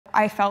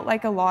I felt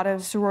like a lot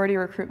of sorority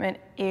recruitment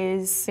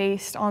is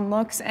based on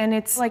looks, and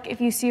it's like if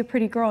you see a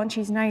pretty girl and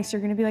she's nice,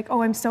 you're gonna be like,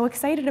 oh, I'm so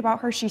excited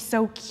about her, she's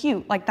so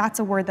cute. Like that's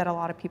a word that a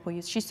lot of people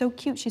use. She's so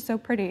cute, she's so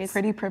pretty.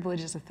 Pretty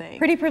privilege is a thing.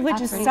 Pretty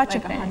privilege is such a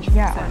thing. 100%.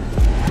 Yeah.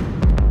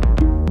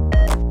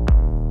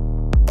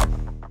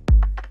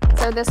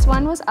 So this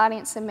one was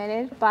audience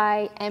submitted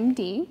by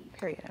MD.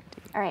 Period,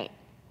 MD. All right.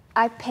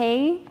 I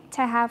pay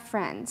to have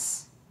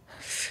friends.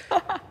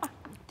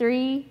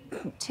 3,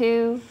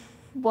 2,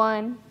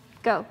 1,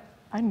 go.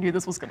 I knew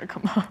this was gonna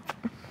come up.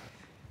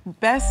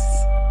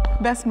 Best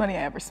money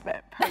I ever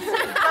spent.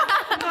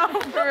 No,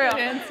 for real.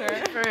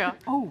 Answer. For real.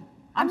 Oh,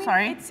 I'm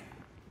sorry.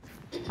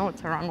 Oh,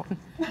 it's the wrong one.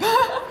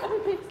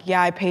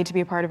 Yeah, I paid to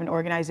be a part of an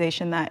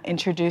organization that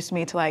introduced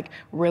me to like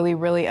really,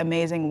 really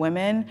amazing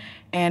women.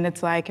 And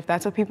it's like, if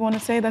that's what people want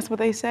to say, that's what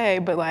they say.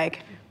 But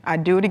like,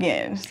 I'd do it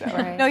again. So.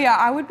 Right. No, yeah,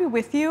 I would be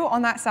with you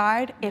on that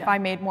side if I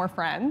made more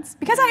friends,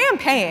 because I am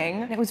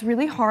paying. It was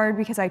really hard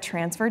because I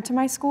transferred to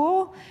my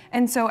school,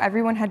 and so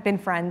everyone had been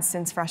friends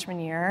since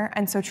freshman year,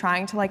 and so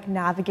trying to like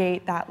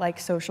navigate that like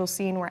social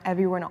scene where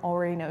everyone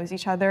already knows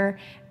each other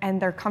and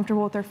they're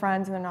comfortable with their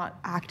friends and they're not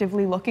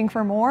actively looking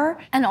for more.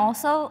 And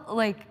also,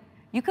 like,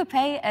 you could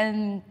pay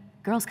and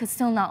girls could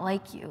still not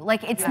like you.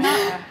 Like, it's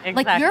not,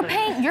 exactly. like,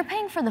 you're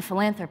paying for the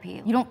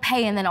philanthropy. You don't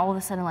pay and then all of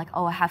a sudden, like,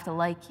 oh, I have to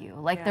like you.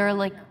 Like, there are,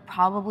 like,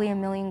 probably a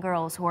million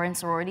girls who are in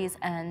sororities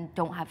and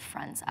don't have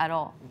friends at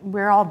all.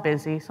 We're all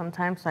busy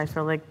sometimes, so I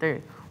feel like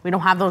we don't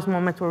have those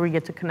moments where we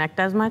get to connect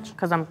as much,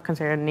 because I'm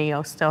considered a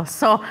neo still,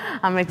 so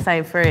I'm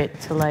excited for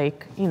it to,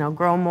 like, you know,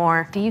 grow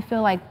more. Do you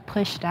feel, like,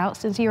 pushed out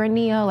since you're a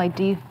neo? Like,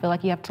 do you feel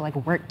like you have to, like,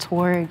 work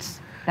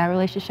towards that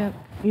relationship?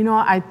 You know,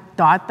 I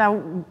thought that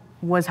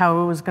was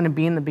how it was gonna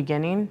be in the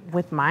beginning.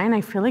 With mine, I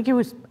feel like it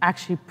was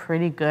actually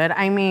pretty good.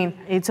 I mean,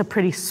 it's a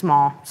pretty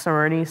small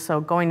sorority, so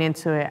going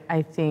into it,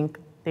 I think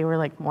they were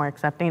like more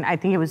accepting. I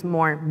think it was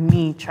more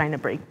me trying to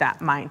break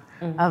that mind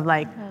of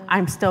like,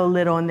 I'm still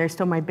little and they're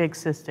still my big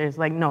sisters.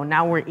 Like, no,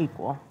 now we're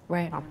equal.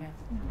 Right.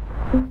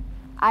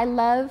 I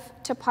love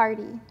to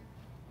party.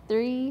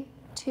 3,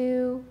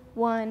 2,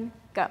 1,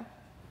 go.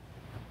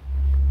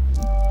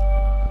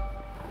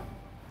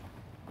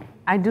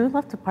 I do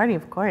love to party,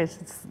 of course.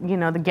 It's, you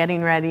know, the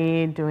getting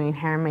ready, doing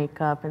hair and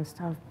makeup and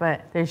stuff,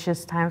 but there's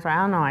just times where,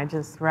 I don't know, I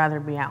just rather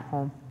be at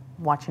home,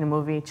 watching a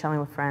movie, chilling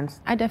with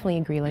friends. I definitely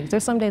agree. Like,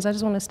 there's some days I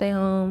just want to stay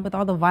home. With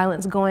all the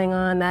violence going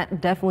on,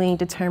 that definitely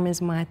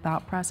determines my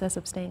thought process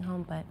of staying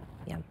home, but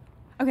yeah.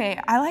 Okay,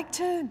 I like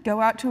to go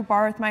out to a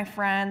bar with my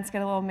friends,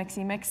 get a little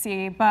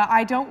mixy-mixy, but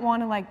I don't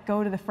want to like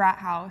go to the frat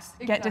house,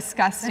 get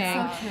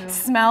disgusting,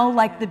 smell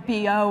like the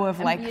BO of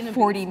like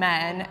 40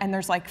 men, and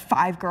there's like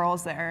 5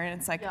 girls there, and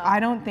it's like, I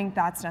don't think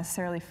that's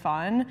necessarily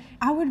fun.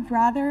 I would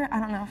rather, I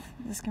don't know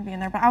if this can be in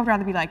there, but I would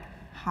rather be like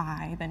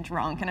high than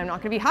drunk, and I'm not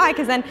gonna be high,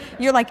 because then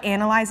you're like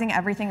analyzing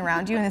everything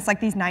around you, and it's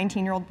like these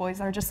 19-year-old boys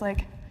that are just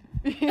like,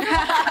 like,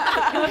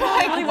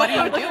 what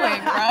are you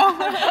doing, bro?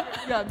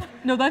 Yeah,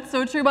 no, that's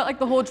so true. But like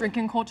the whole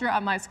drinking culture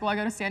at my school, I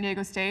go to San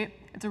Diego State.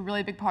 It's a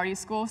really big party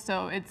school,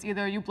 so it's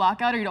either you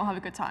block out or you don't have a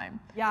good time.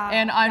 Yeah.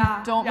 And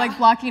I don't like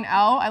blocking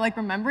out. I like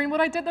remembering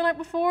what I did the night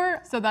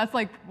before. So that's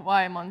like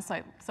why I'm on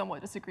site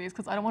somewhat disagrees,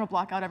 because I don't want to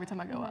block out every time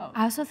I go out.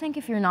 I also think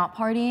if you're not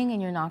partying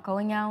and you're not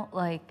going out,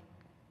 like,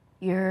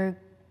 you're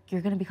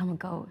gonna become a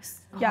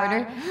ghost.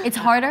 It's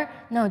harder,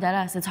 no,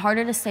 deadass, it's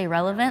harder to stay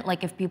relevant,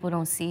 like, if people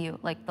don't see you.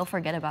 Like, they'll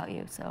forget about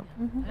you, so.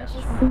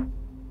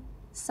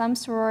 Some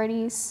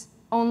sororities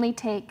only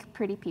take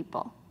pretty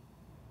people.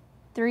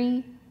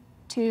 3,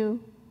 2,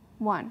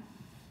 1,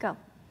 go.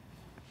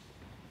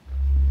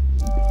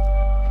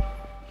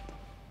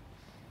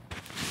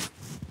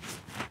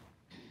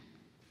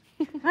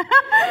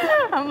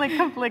 I'm like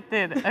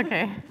conflicted,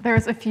 okay.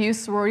 There's a few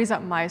sororities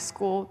at my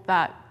school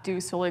that do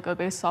solely go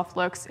based off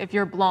looks. If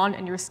you're blonde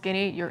and you're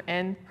skinny, you're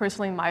in.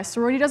 Personally, my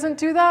sorority doesn't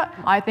do that.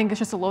 I think it's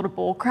just a load of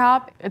bull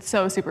crap. It's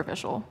so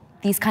superficial.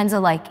 These kinds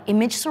of like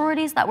image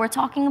sororities that we're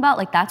talking about,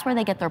 like that's where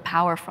they get their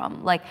power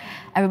from. Like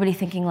everybody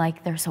thinking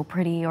like they're so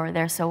pretty or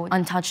they're so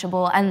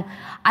untouchable. And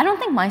I don't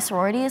think my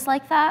sorority is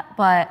like that,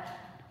 but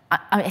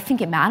I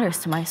think it matters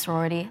to my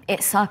sorority.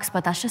 It sucks,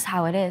 but that's just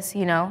how it is,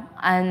 you know?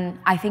 And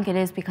I think it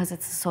is because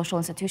it's a social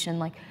institution.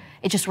 Like,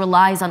 it just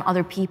relies on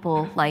other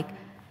people, like,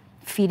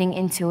 feeding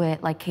into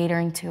it, like,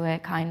 catering to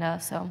it, kinda,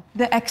 so.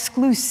 The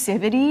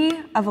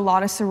exclusivity of a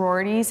lot of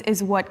sororities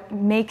is what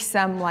makes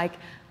them, like,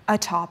 a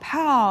top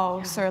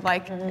house or,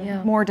 like,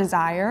 more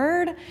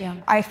desired.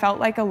 I felt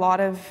like a lot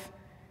of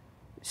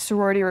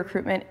sorority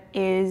recruitment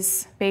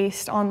is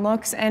based on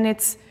looks, and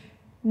it's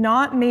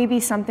not maybe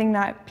something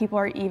that people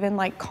are even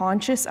like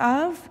conscious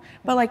of,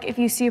 but like if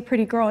you see a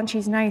pretty girl and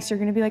she's nice, you're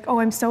gonna be like,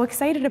 oh, I'm so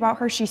excited about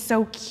her, she's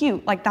so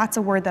cute. Like that's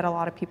a word that a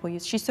lot of people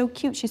use. She's so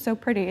cute, she's so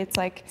pretty. It's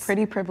like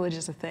pretty privilege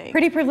is a thing.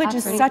 Pretty privilege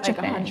is such a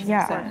thing. 100%.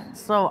 Yeah.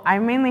 So I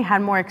mainly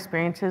had more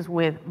experiences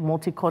with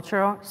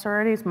multicultural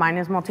sororities. Mine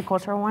is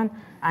multicultural one.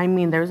 I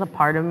mean, there's a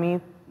part of me,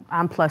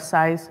 I'm plus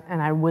size,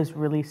 and I was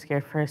really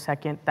scared for a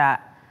second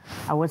that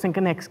I wasn't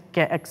gonna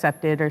get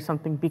accepted or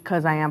something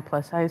because I am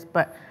plus size,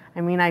 but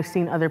I mean, I've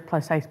seen other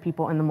plus size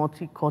people in the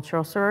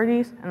multicultural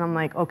sororities, and I'm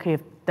like, okay,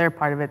 if they're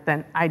part of it,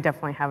 then I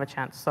definitely have a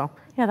chance. So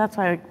yeah, that's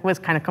why I was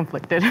kind of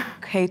conflicted.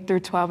 K through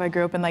 12, I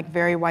grew up in like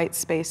very white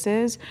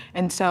spaces.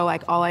 And so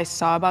like all I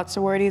saw about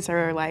sororities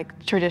are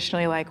like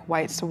traditionally like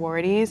white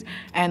sororities.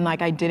 And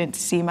like I didn't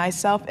see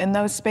myself in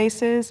those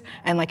spaces.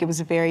 And like it was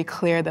very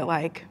clear that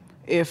like,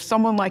 if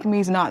someone like me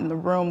is not in the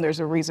room, there's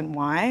a reason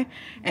why.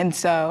 And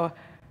so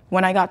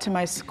when I got to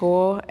my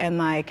school and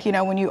like, you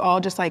know, when you all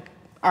just like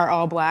are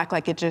all Black,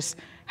 like it just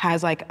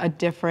has like a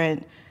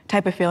different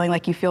type of feeling,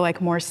 like you feel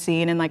like more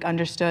seen and like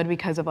understood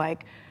because of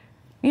like,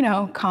 you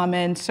know,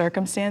 common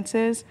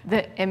circumstances.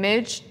 The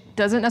image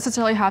doesn't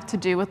necessarily have to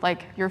do with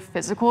like your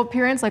physical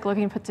appearance, like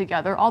looking put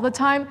together all the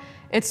time.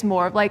 It's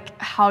more of like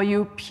how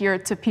you appear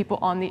to people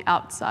on the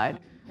outside.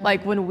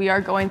 Like when we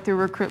are going through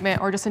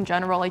recruitment or just in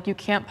general, like you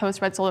can't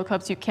post red Solo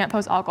cups, you can't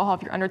post alcohol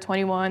if you're under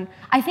 21.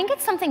 I think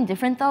it's something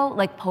different though,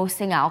 like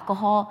posting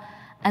alcohol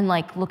and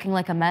like looking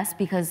like a mess,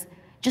 because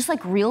just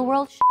like real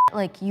world shit,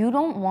 like you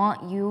don't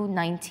want you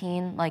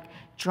 19 like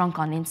drunk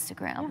on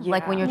Instagram,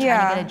 like when you're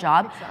trying to get a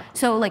job. Exactly.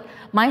 So like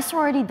my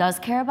sorority does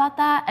care about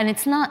that, and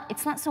it's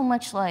not so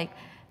much like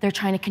they're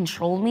trying to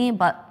control me,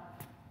 but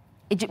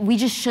we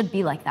just should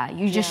be like that.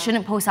 You just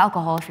shouldn't post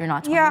alcohol if you're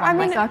not 21. Yeah, I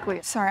mean,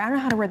 exactly. Sorry, I don't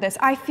know how to word this.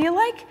 I feel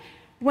like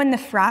when the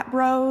frat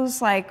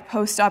bros like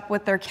post up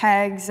with their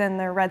kegs and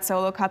their red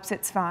Solo cups,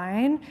 it's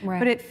fine. Right.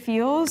 But it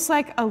feels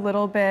like a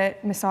little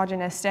bit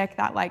misogynistic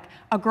that like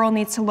a girl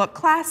needs to look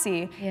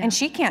classy and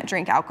she can't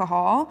drink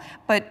alcohol,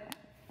 but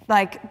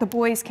like the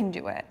boys can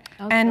do it.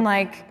 And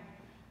like,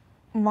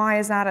 why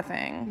is that a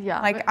thing? Yeah.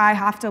 Like I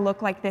have to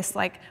look like this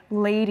like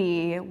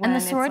lady when And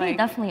the sorority it's,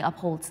 like, definitely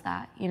upholds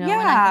that, you know, Yeah.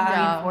 and I think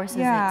reinforces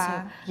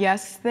it too.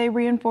 Yes, they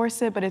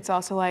reinforce it, but it's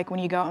also like when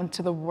you go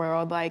into the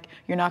world, like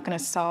you're not gonna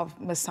solve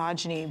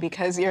misogyny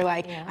because you're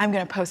like, I'm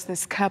gonna post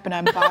this cup and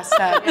I'm bossed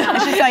up.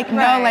 It's just like,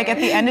 no, like at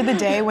the end of the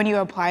day, when you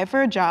apply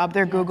for a job,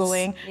 they're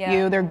Googling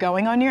you, they're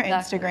going on your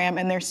Instagram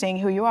and they're seeing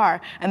who you are.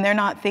 And they're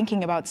not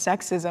thinking about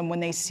sexism when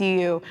they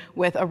see you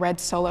with a red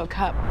Solo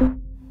cup.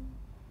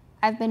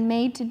 I've been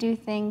made to do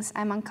things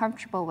I'm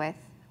uncomfortable with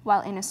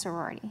while in a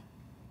sorority.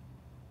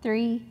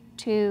 3,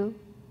 2,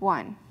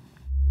 1.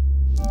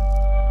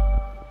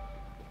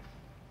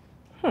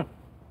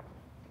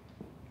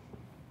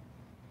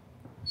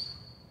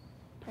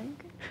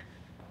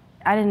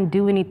 I didn't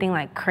do anything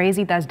like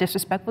crazy that's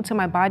disrespectful to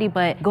my body,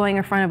 but going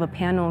in front of a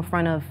panel in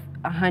front of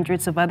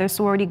hundreds of other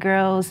sorority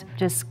girls,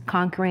 just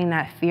conquering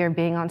that fear of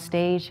being on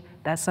stage,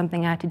 that's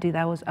something I had to do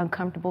that was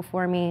uncomfortable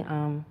for me.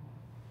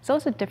 So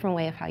it's a different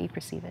way of how you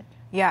perceive it.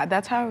 Yeah,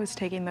 that's how I was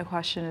taking the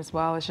question as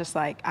well. It's just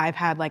like, I've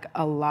had like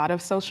a lot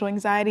of social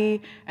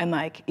anxiety and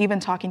like even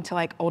talking to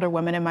like older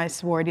women in my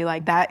sorority,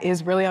 like that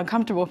is really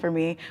uncomfortable for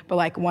me. But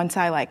like once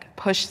I like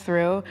push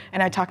through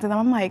and I talk to them,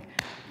 I'm like,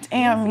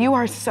 damn, you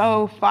are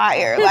so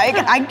fire. Like,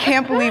 I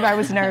can't believe I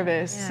was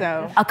nervous,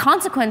 so. A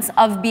consequence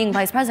of being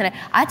vice president,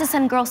 I had to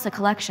send girls to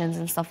collections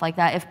and stuff like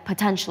that if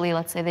potentially,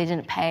 let's say they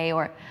didn't pay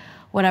or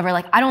whatever.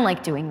 Like, I don't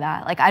like doing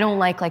that. Like, I don't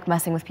like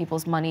messing with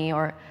people's money,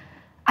 or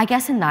I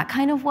guess in that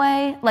kind of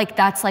way, like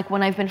that's like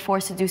when I've been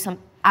forced to do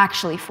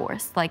actually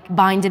forced, like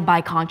binded by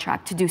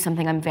contract to do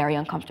something I'm very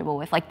uncomfortable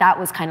with. Like that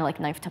was kind of like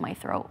knife to my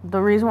throat. The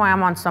reason why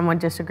I'm on Somewhat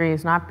Disagree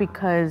is not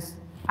because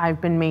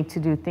I've been made to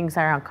do things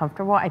that are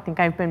uncomfortable. I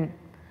think I've been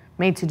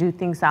made to do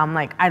things that I'm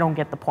like, I don't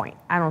get the point.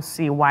 I don't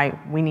see why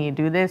we need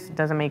to do this. It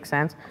doesn't make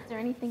sense. Is there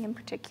anything in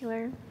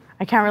particular?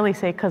 I can't really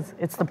say because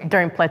it's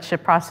during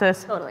pledgeship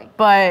process. Totally.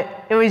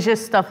 But it was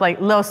just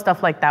little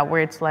stuff like that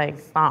where it's like,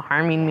 it's not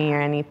harming me or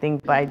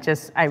anything, but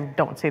I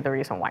don't see the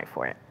reason why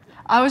for it.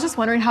 I was just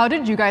wondering, how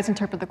did you guys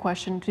interpret the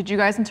question? Did you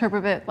guys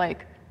interpret it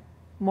like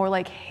more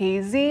like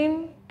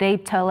hazing? They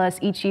tell us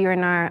each year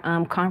in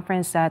our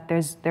conference that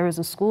there was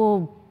a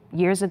school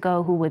years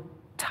ago who would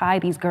tie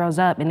these girls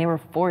up and they were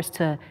forced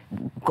to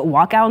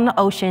walk out in the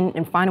ocean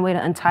and find a way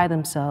to untie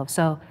themselves.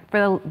 So for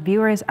the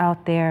viewers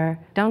out there,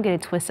 don't get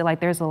it twisted.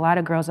 Like there's a lot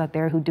of girls out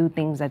there who do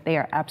things that they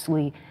are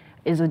absolutely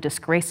is a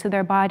disgrace to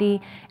their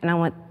body. And I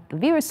want the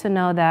viewers to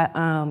know that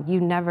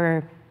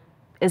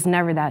it's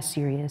never that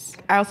serious.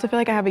 I also feel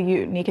like I have a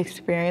unique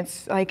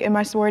experience like in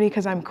my sorority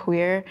because I'm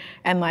queer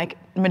and like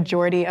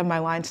majority of my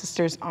line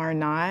sisters are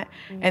not.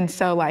 And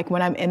so like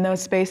when I'm in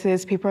those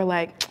spaces, people are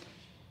like,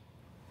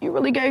 you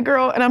really gay,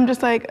 girl? And I'm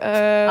just like,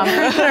 I'm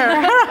pretty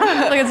sure.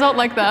 Like, it's not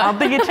like that. I'll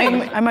think it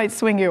changed. I might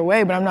swing your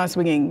way, but I'm not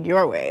swinging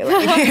your way.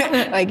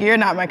 Like, like, you're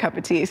not my cup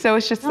of tea. So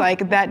it's just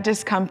like that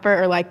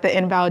discomfort or like the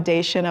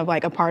invalidation of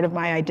like a part of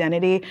my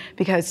identity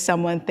because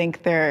someone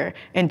think they're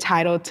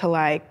entitled to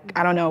like,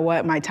 I don't know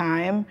what, my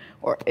time,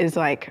 or is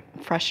like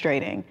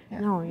frustrating.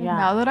 No, yeah.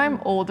 Now that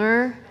I'm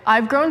older,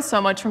 I've grown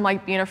so much from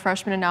like being a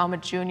freshman and now I'm a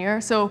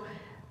junior. So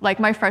like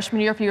my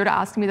freshman year, if you were to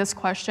ask me this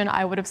question,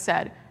 I would have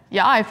said,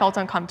 yeah, I felt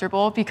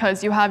uncomfortable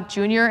because you have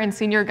junior and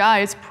senior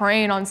guys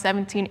preying on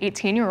 17,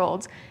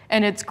 18-year-olds.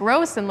 And it's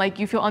gross and like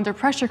you feel under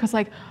pressure because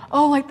like,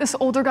 oh, like this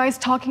older guy's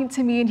talking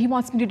to me and he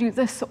wants me to do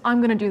this, so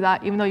I'm gonna do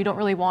that even though you don't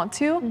really want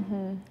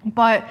to.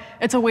 But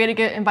it's a way to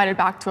get invited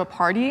back to a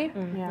party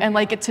and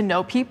like get to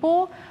know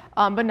people.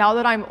 But now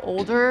that I'm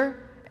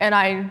older and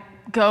I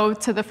go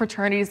to the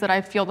fraternities that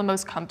I feel the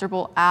most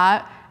comfortable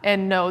at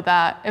and know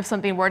that if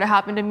something were to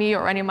happen to me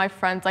or any of my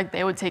friends, like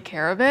they would take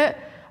care of it,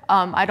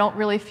 I don't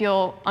really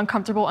feel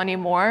uncomfortable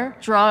anymore.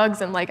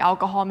 Drugs and like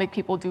alcohol make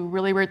people do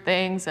really weird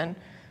things and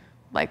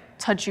like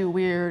touch you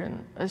weird,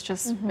 and it's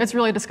just, it's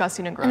really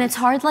disgusting and gross. And it's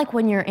hard like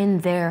when you're in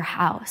their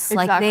house.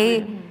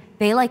 Exactly. Like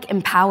they like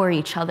empower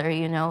each other,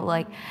 you know?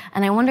 Like,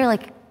 and I wonder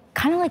like,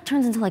 kind of like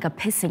turns into like a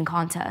pissing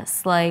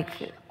contest.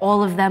 Like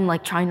all of them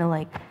like trying to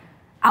like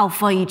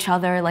alpha each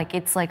other, like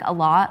it's like a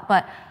lot,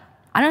 but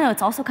I don't know,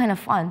 it's also kind of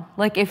fun.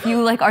 Like if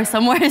you like are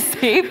somewhere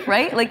safe,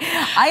 right? Like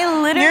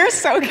I literally— You're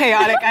so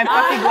chaotic, I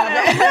fucking love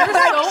it.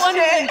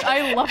 You're so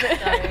I love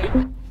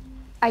it.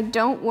 I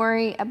don't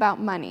worry about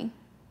money.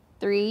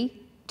 3,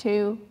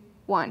 2,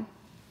 1.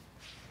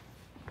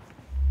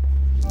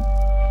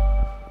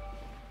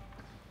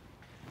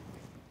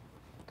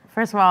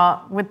 First of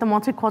all, with the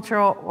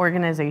multicultural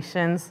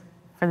organizations,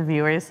 for the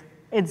viewers,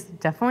 it's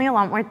definitely a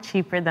lot more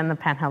cheaper than the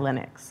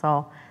Panhellenic.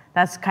 So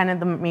that's kind of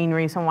the main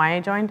reason why I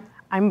joined.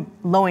 I'm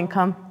low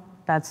income,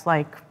 that's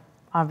like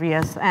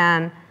obvious.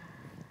 And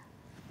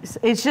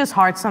it's just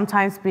hard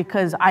sometimes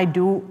because I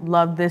do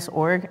love this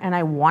org and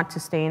I want to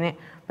stay in it,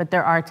 but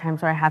there are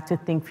times where I have to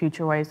think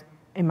future-wise.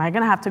 Am I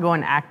gonna have to go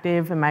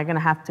inactive? Am I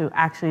gonna have to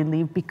actually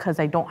leave because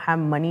I don't have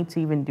money to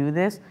even do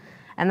this?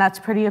 And that's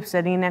pretty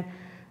upsetting. And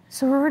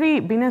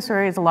being a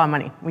sorority is a lot of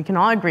money. We can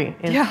all agree.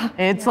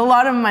 It's a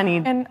lot of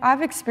money. And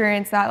I've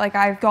experienced that. Like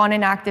I've gone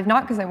inactive,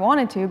 not because I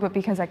wanted to, but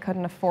because I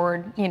couldn't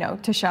afford, you know,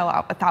 to shell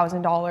out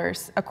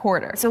 $1,000 a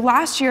quarter. So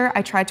last year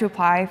I tried to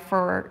apply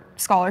for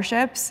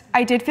scholarships.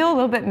 I did feel a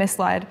little bit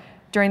misled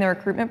during the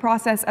recruitment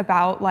process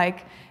about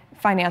like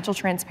financial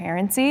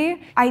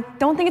transparency. I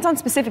don't think it's on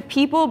specific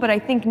people, but I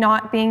think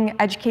not being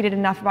educated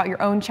enough about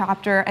your own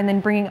chapter and then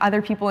bringing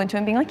other people into it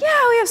and being like,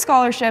 yeah, we have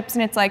scholarships.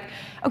 And it's like,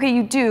 okay,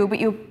 you do, but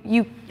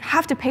you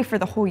have to pay for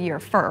the whole year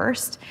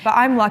first. But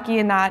I'm lucky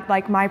in that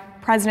like my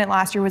president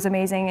last year was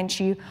amazing and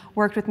she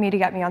worked with me to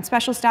get me on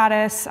special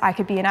status. I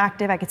could be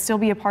inactive, I could still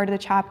be a part of the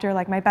chapter,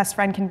 like my best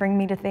friend can bring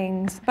me to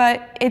things.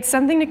 But it's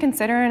something to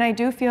consider, and I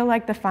do feel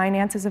like the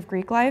finances of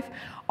Greek life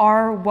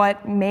are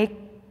what make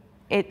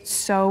it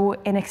so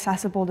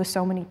inaccessible to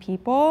so many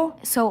people.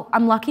 So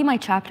I'm lucky my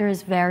chapter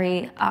is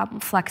very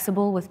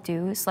flexible with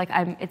dues. Like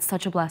it's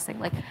such a blessing.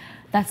 Like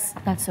that's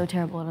so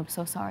terrible and I'm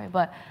so sorry.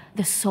 But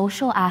the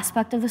social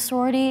aspect of the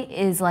sorority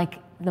is like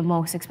the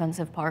most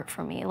expensive part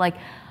for me. Like,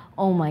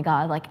 oh my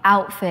God, like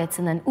outfits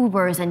and then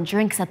Ubers and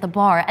drinks at the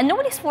bar. And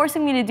nobody's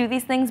forcing me to do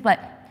these things, but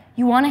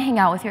you want to hang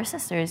out with your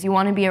sisters. You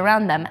want to be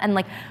around them. And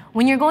like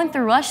when you're going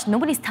through rush,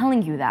 nobody's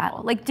telling you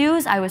that. Like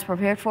dues, I was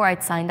prepared for,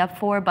 I'd signed up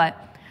for,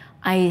 but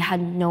I had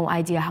no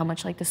idea how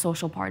much like the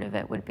social part of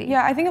it would be.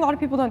 Yeah, I think a lot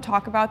of people don't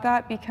talk about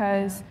that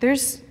because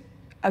there's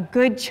a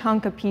good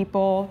chunk of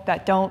people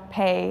that don't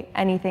pay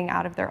anything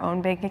out of their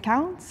own bank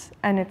accounts,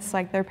 and it's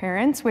like their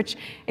parents, which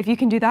if you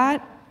can do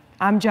that,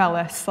 I'm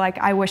jealous. Like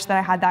I wish that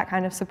I had that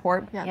kind of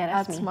support. Yeah,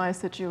 that's my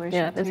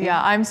situation.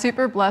 Yeah, I'm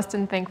super blessed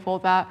and thankful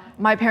that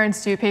my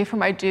parents do pay for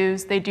my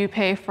dues. They do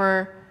pay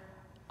for,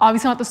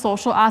 obviously not the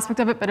social aspect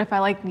of it, but if I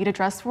like need a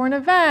dress for an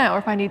event or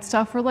if I need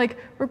stuff for like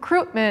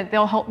recruitment,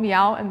 they'll help me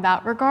out in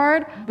that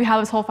regard. We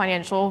have this whole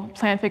financial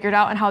plan figured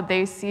out, and how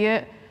they see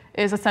it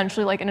is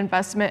essentially like an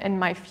investment in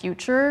my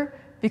future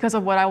because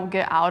of what I will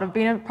get out of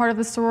being a part of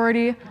the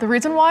sorority. The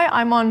reason why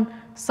I'm on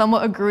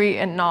somewhat agree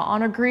and not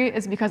on agree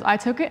is because I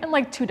took it in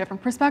like 2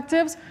 different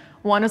perspectives.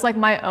 One is like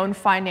my own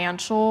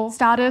financial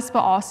status, but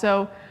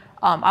also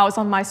I was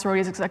on my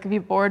sorority's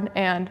executive board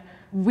and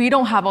we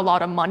don't have a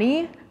lot of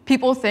money.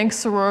 People think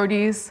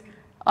sororities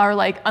are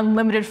like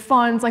unlimited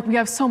funds, like we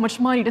have so much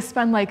money to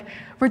spend like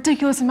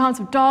ridiculous amounts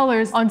of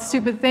dollars on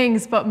stupid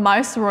things, but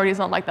my sorority is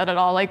not like that at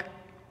all. Like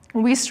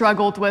we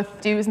struggled with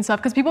dues and stuff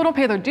because people don't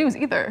pay their dues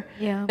either.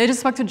 Yeah. They just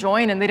expect to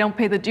join and they don't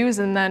pay the dues,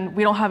 and then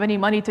we don't have any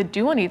money to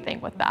do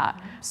anything with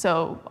that.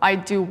 So I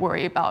do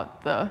worry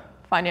about the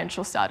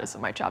financial status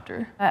of my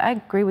chapter. I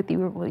agree with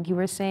you, what you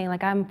were saying.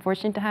 Like I'm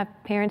fortunate to have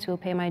parents who will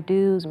pay my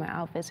dues, my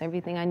outfits,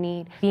 everything I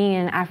need. Being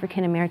an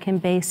African-American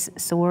based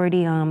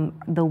sorority,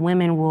 the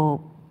women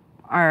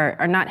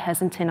are not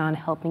hesitant on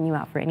helping you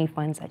out for any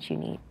funds that you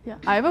need. Yeah.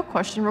 I have a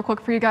question real quick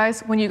for you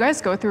guys. When you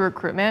guys go through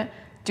recruitment,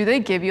 do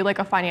they give you like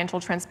a financial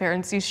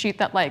transparency sheet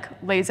that like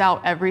lays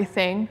out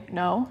everything?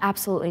 No?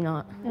 Absolutely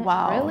not.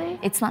 Wow. Really?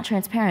 It's not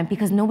transparent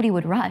because nobody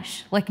would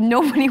rush. Like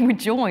nobody would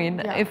join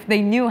if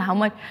they knew how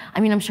much. I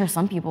mean, I'm sure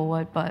some people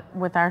would, but.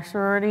 With our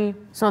sorority,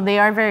 so they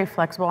are very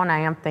flexible and I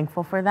am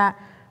thankful for that,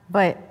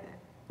 but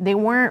they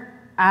weren't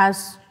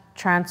as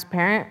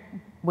transparent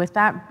with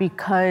that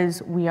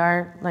because we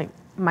are like,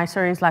 my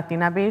sorority is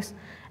Latina based.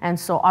 And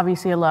so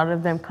obviously a lot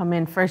of them come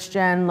in first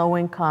gen, low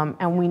income,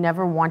 and we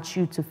never want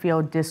you to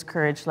feel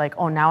discouraged, like,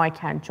 oh, now I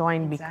can't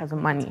join because of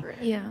money.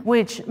 Yeah.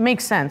 Which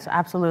makes sense,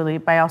 absolutely.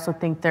 But I also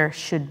think there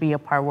should be a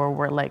part where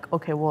we're like,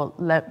 okay, well,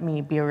 let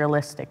me be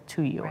realistic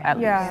to you at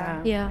least.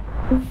 Yeah.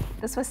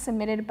 This was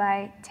submitted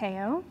by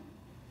Teo.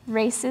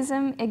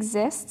 Racism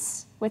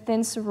exists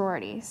within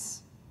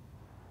sororities.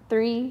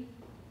 3,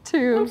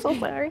 2. I'm so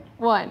sorry.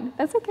 1.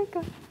 That's okay,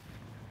 go.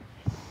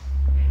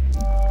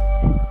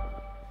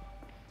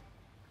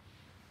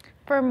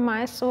 For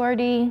my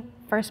sorority,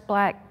 first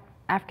Black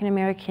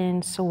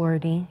African-American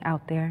sorority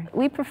out there,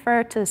 we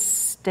prefer to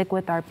stick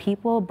with our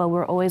people, but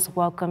we're always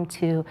welcome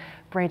to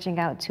branching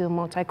out to a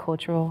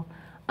multicultural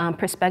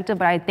perspective.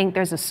 But I think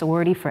there's a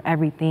sorority for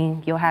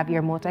everything. You'll have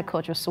your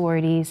multicultural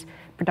sororities,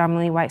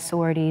 predominantly white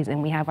sororities,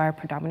 and we have our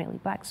predominantly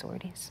Black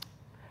sororities.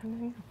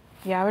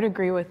 Yeah, I would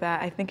agree with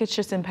that. I think it's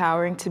just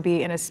empowering to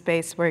be in a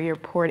space where you're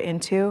poured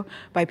into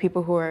by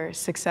people who are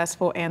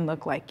successful and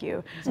look like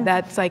you.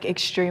 That's like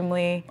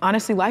extremely,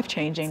 honestly,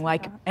 life-changing.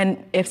 Like,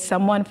 and if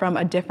someone from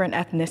a different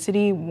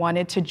ethnicity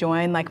wanted to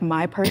join, like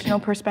my personal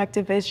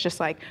perspective is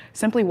just like,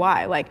 simply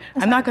why? Like,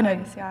 I'm not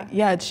gonna,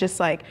 yeah, it's just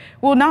like,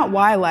 well, not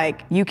why,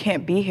 like, you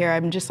can't be here.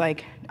 I'm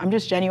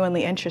just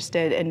genuinely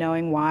interested in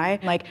knowing why.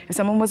 Like, if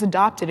someone was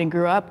adopted and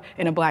grew up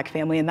in a Black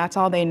family and that's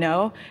all they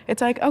know,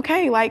 it's like,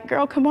 okay, like,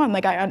 girl, come on.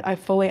 Like, I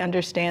fully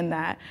understand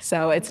that.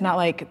 So it's not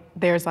like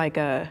there's like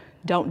a,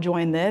 don't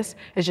join this.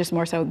 It's just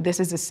more so, this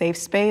is a safe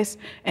space.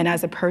 And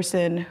as a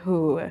person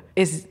who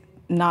is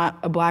not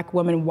a Black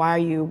woman, why are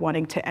you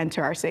wanting to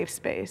enter our safe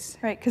space?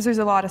 Right, because there's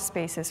a lot of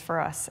spaces for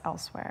us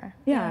elsewhere.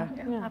 Yeah.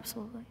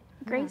 Absolutely.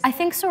 Great. I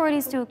think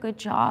sororities do a good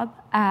job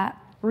at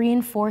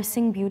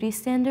reinforcing beauty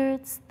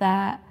standards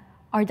that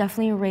are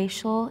definitely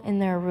racial in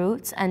their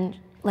roots and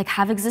like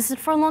have existed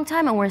for a long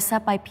time and were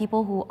set by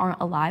people who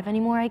aren't alive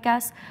anymore, I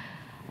guess.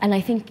 And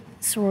I think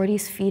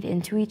sororities feed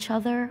into each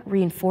other,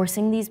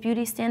 reinforcing these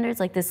beauty standards,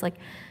 like this like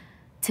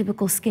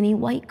typical skinny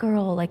white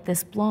girl, like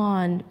this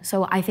blonde.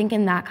 So I think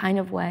in that kind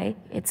of way,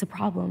 it's a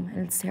problem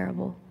and it's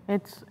terrible.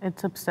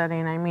 It's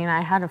upsetting. I mean,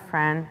 I had a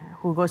friend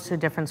who goes to a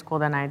different school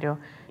than I do.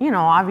 You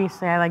know,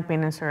 obviously I like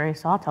being in a sorority,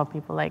 so I'll tell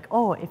people like,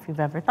 oh, if you've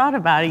ever thought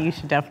about it, you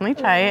should definitely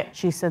try it.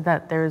 She said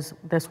that there's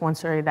this one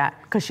sorority that,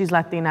 because she's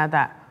Latina,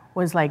 that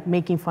was like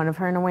making fun of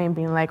her in a way and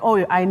being like,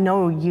 oh, I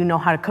know you know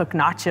how to cook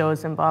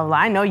nachos and blah, blah, blah.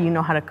 I know you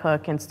know how to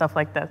cook and stuff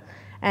like that.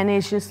 And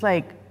it's just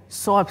like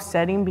so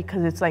upsetting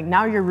because it's like,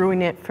 now you're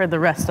ruining it for the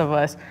rest of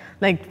us.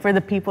 Like for the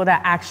people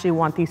that actually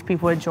want these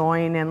people to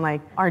join and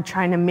like are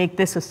trying to make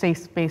this a safe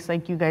space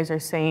like you guys are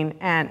saying.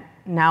 And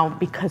now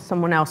because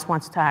someone else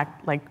wants to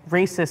act like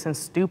racist and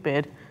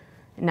stupid,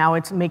 now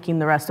it's making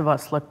the rest of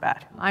us look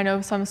bad. I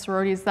know some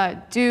sororities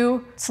that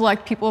do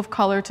select people of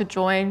color to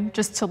join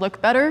just to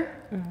look better.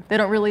 They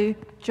don't really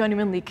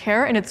genuinely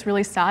care, and it's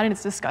really sad and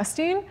it's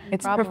disgusting.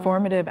 It's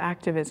performative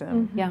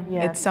activism. Yeah.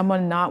 It's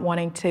someone not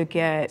wanting to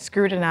get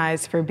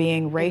scrutinized for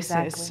being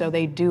racist, so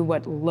they do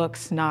what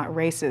looks not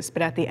racist.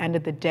 But at the end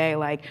of the day,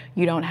 like,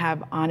 you don't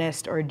have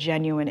honest or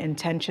genuine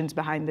intentions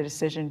behind the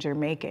decisions you're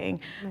making.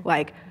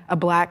 Like, a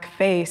Black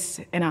face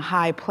in a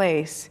high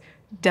place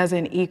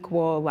doesn't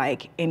equal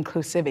like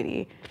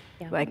inclusivity.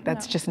 Like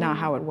that's just not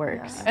how it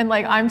works. And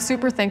like I'm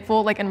super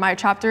thankful, like in my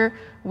chapter,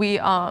 we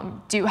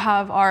do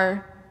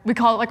have we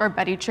call it like our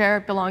Betty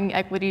chair, belonging,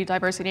 equity,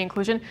 diversity,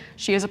 inclusion.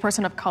 She is a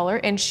person of color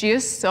and she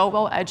is so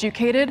well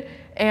educated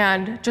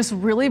and just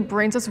really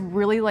brings us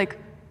really like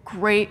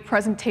great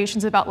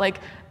presentations about like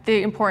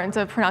the importance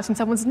of pronouncing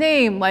someone's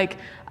name, like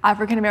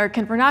African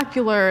American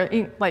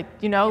vernacular, like,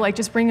 you know, like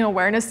just bringing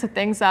awareness to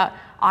things that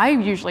I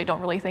usually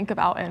don't really think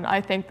about. And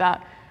I think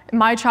that in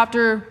my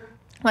chapter,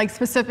 like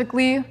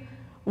specifically,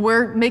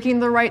 we're making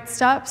the right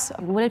steps.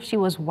 What if she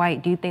was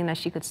white? Do you think that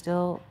she could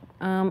still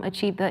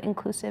achieve the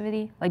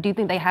inclusivity? Like, do you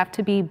think they have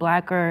to be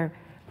Black or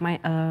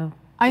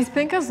I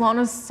think as long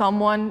as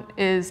someone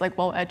is like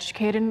well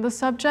educated in the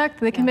subject,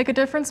 they can make a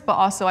difference. But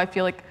also, I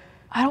feel like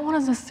I don't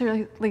want to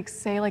necessarily like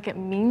say like it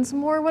means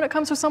more when it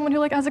comes to someone who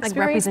like has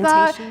experienced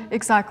that.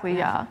 Exactly,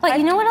 yeah. But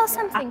you know what else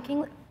I'm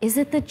thinking? Is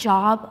it the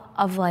job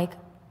of like,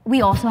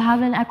 we also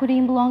have an equity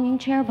and belonging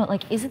chair, but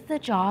like, is it the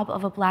job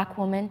of a Black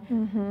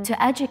woman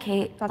to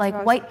educate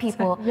like white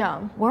people?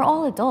 Yeah. We're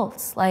all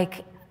adults,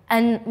 like,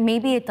 and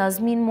maybe it does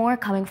mean more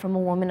coming from a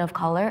woman of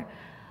color,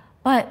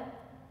 but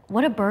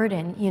what a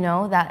burden, you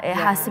know, that it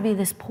has to be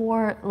this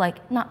poor, like,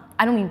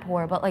 I don't mean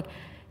poor, but like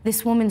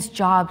this woman's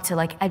job to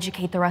like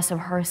educate the rest of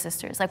her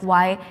sisters. Like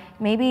why,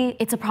 maybe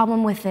it's a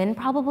problem within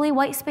probably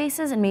white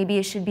spaces and maybe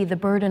it should be the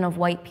burden of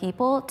white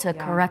people to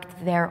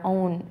correct their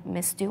own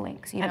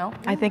misdoings, you know?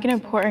 I think an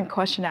important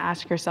question to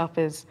ask yourself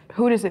is,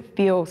 who does it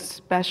feel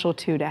special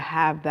to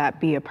have that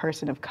be a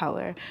person of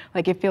color?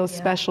 Like it feels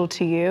special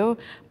to you,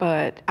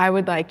 but I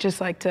would like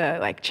just like to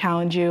like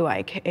challenge you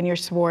like in your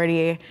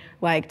sorority,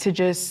 like to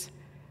just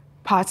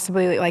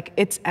possibly like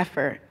it's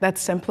effort.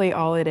 That's simply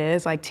all it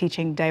is, like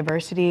teaching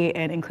diversity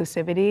and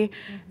inclusivity.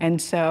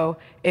 And so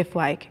if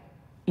like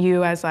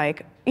you as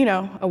like, you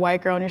know, a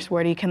white girl in your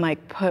sorority can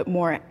like put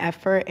more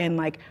effort in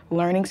like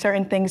learning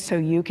certain things so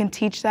you can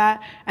teach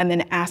that and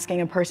then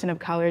asking a person of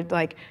color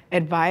like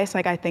advice,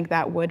 like I think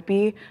that would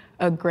be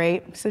a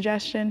great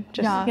suggestion.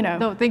 Just, you know.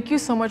 No, thank you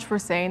so much for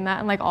saying that.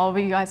 And like all of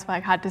you guys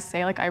like had to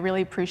say, like I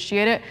really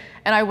appreciate it.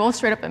 And I will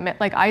straight up admit,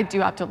 like I do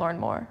have to learn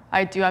more.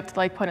 I do have to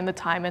like put in the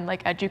time and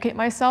like educate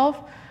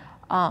myself.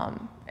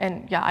 And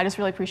And yeah, I just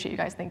really appreciate you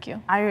guys. Thank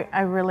you.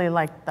 I really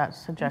like that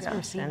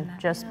suggestion,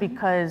 just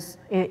because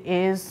it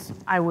is,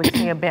 I would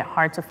say, a bit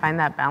hard to find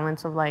that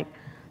balance of like,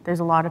 there's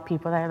a lot of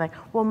people that are like,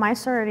 well, my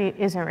sorority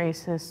isn't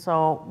racist,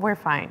 so we're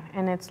fine.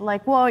 And it's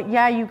like, well,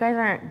 yeah, you guys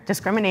aren't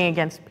discriminating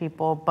against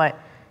people, but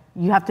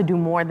you have to do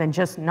more than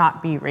just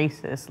not be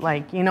racist.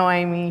 Like, you know what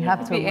I mean? You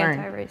have to be learn.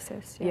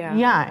 anti-racist.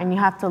 Yeah, and you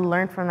have to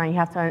learn from that. You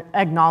have to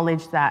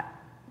acknowledge that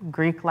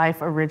Greek life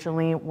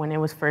originally, when it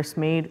was first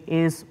made,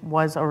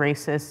 was a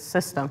racist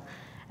system.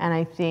 And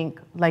I think,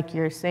 like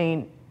you're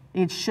saying,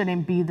 it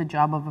shouldn't be the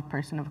job of a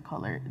person of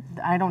color.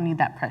 I don't need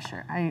that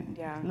pressure. I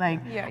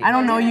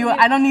don't know you.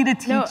 I don't need to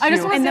teach you. I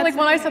just want to say, like,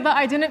 when I said that,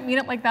 I didn't mean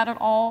it like that at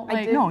all.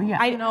 Like, I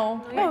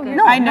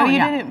know you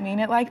didn't mean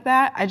it like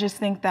that. I just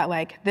think that,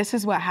 like, this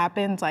is what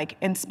happens, like,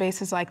 in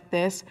spaces like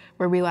this,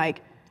 where we,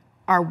 like,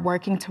 are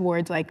working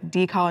towards, like,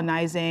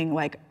 decolonizing,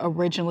 like,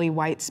 originally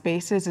white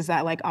spaces, is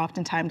that, like,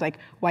 oftentimes, like,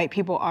 white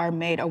people are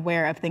made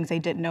aware of things they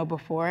didn't know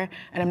before.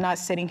 And I'm not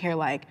sitting here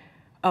like,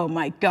 oh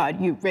my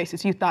God, you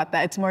racist, you thought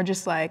that. It's more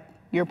just like,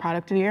 you're a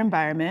product of your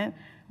environment.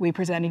 We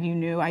presented you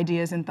new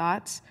ideas and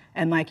thoughts,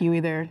 and like, you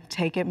either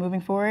take it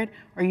moving forward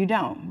or you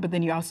don't. But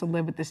then you also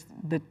live with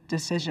the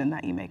decision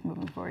that you make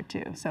moving forward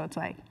too. So it's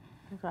like,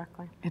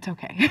 exactly. It's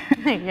okay.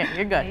 Yeah,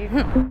 you're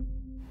good.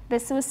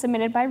 This was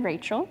submitted by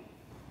Rachel.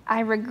 I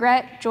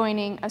regret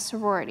joining a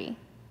sorority.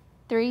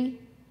 3,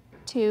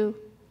 2,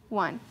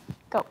 1,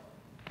 go.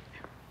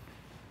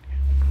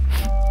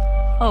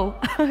 Oh.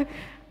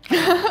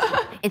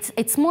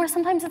 It's more,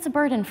 sometimes it's a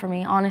burden for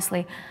me,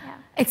 honestly. Yeah.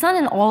 It's not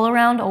an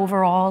all-around,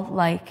 overall,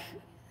 like,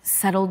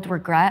 settled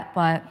regret,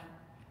 but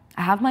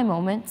I have my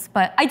moments.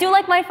 But I do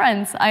like my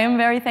friends. I am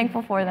very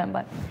thankful for them,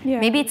 but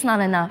maybe it's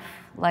not enough,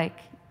 like,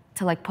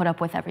 to, like, put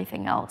up with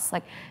everything else.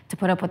 Like, to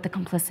put up with the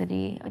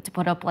complicity, to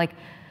put up, like,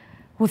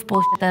 with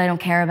bullshit that I don't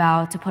care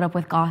about, to put up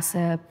with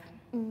gossip,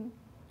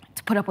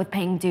 to put up with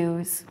paying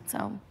dues,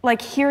 so.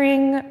 Like,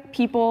 hearing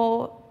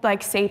people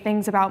like say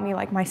things about me,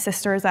 like my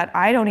sisters, that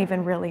I don't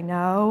even really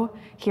know.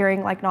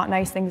 Hearing like not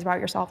nice things about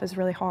yourself is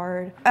really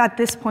hard. At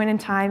this point in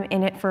time,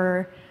 in it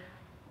for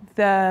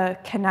the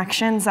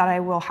connections that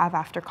I will have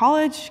after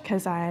college,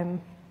 because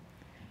I'm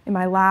in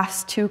my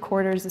last 2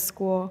 quarters of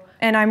school.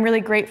 And I'm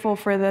really grateful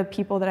for the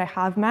people that I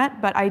have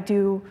met, but I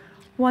do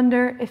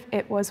wonder if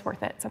it was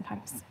worth it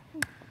sometimes.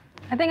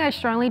 I think I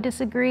strongly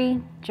disagree.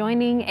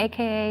 Joining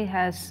AKA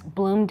has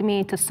bloomed me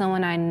into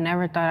someone I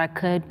never thought I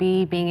could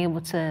be, being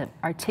able to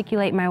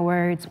articulate my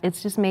words.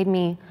 It's just made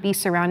me be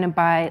surrounded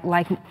by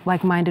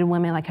like-minded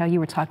women, like how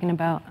you were talking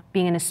about,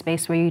 being in a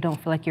space where you don't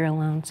feel like you're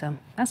alone. So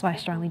that's why I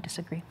strongly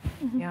disagree.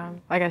 Yeah,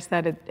 like I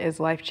said, it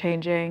is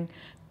life-changing.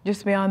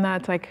 Just beyond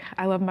that, it's like,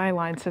 I love my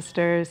line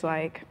sisters,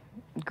 like,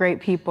 great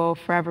people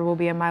forever will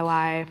be in my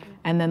life.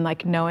 And then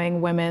like knowing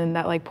women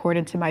that like poured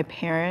into my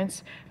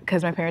parents,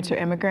 because my parents are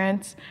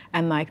immigrants,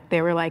 and like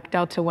they were like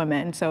Delta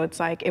women. So it's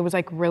like, it was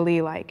like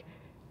really like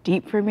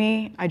deep for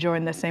me. I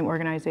joined the same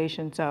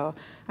organization. So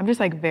I'm just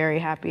like very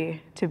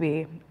happy to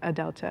be a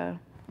Delta.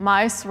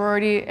 My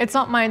sorority, it's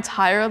not my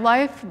entire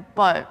life,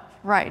 but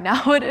right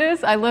now it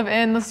is. I live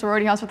in the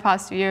sorority house for the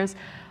past 2 years.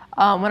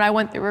 When I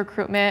went through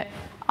recruitment,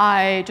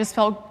 I just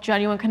felt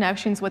genuine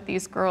connections with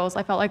these girls.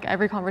 I felt like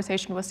every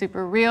conversation was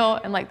super real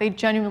and like they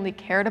genuinely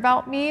cared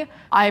about me.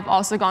 I've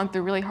also gone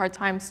through really hard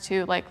times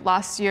too. Like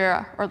last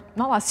year, or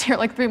not last year,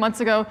 like 3 months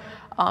ago,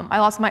 I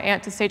lost my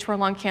aunt to stage 4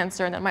 lung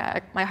cancer, and then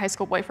my high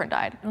school boyfriend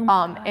died.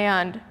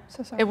 And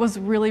it was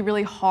really,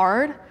 really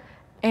hard.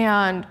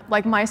 And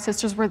like my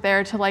sisters were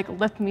there to like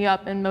lift me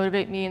up and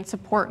motivate me and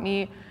support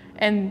me.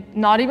 And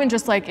not even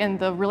just like in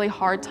the really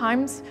hard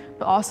times,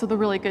 but also the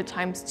really good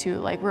times too.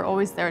 Like we're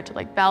always there to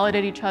like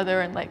validate each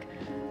other and like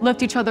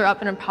lift each other up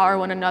and empower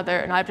one another.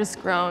 And I've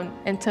just grown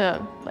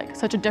into like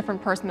such a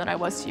different person than I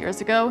was 2 years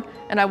ago.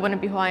 And I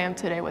wouldn't be who I am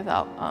today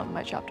without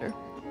my chapter.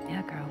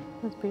 Yeah, girl.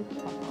 That's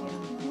beautiful.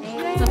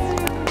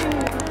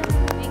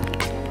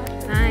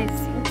 Nice.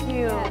 Thank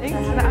you.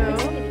 Thanks for the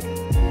opportunity.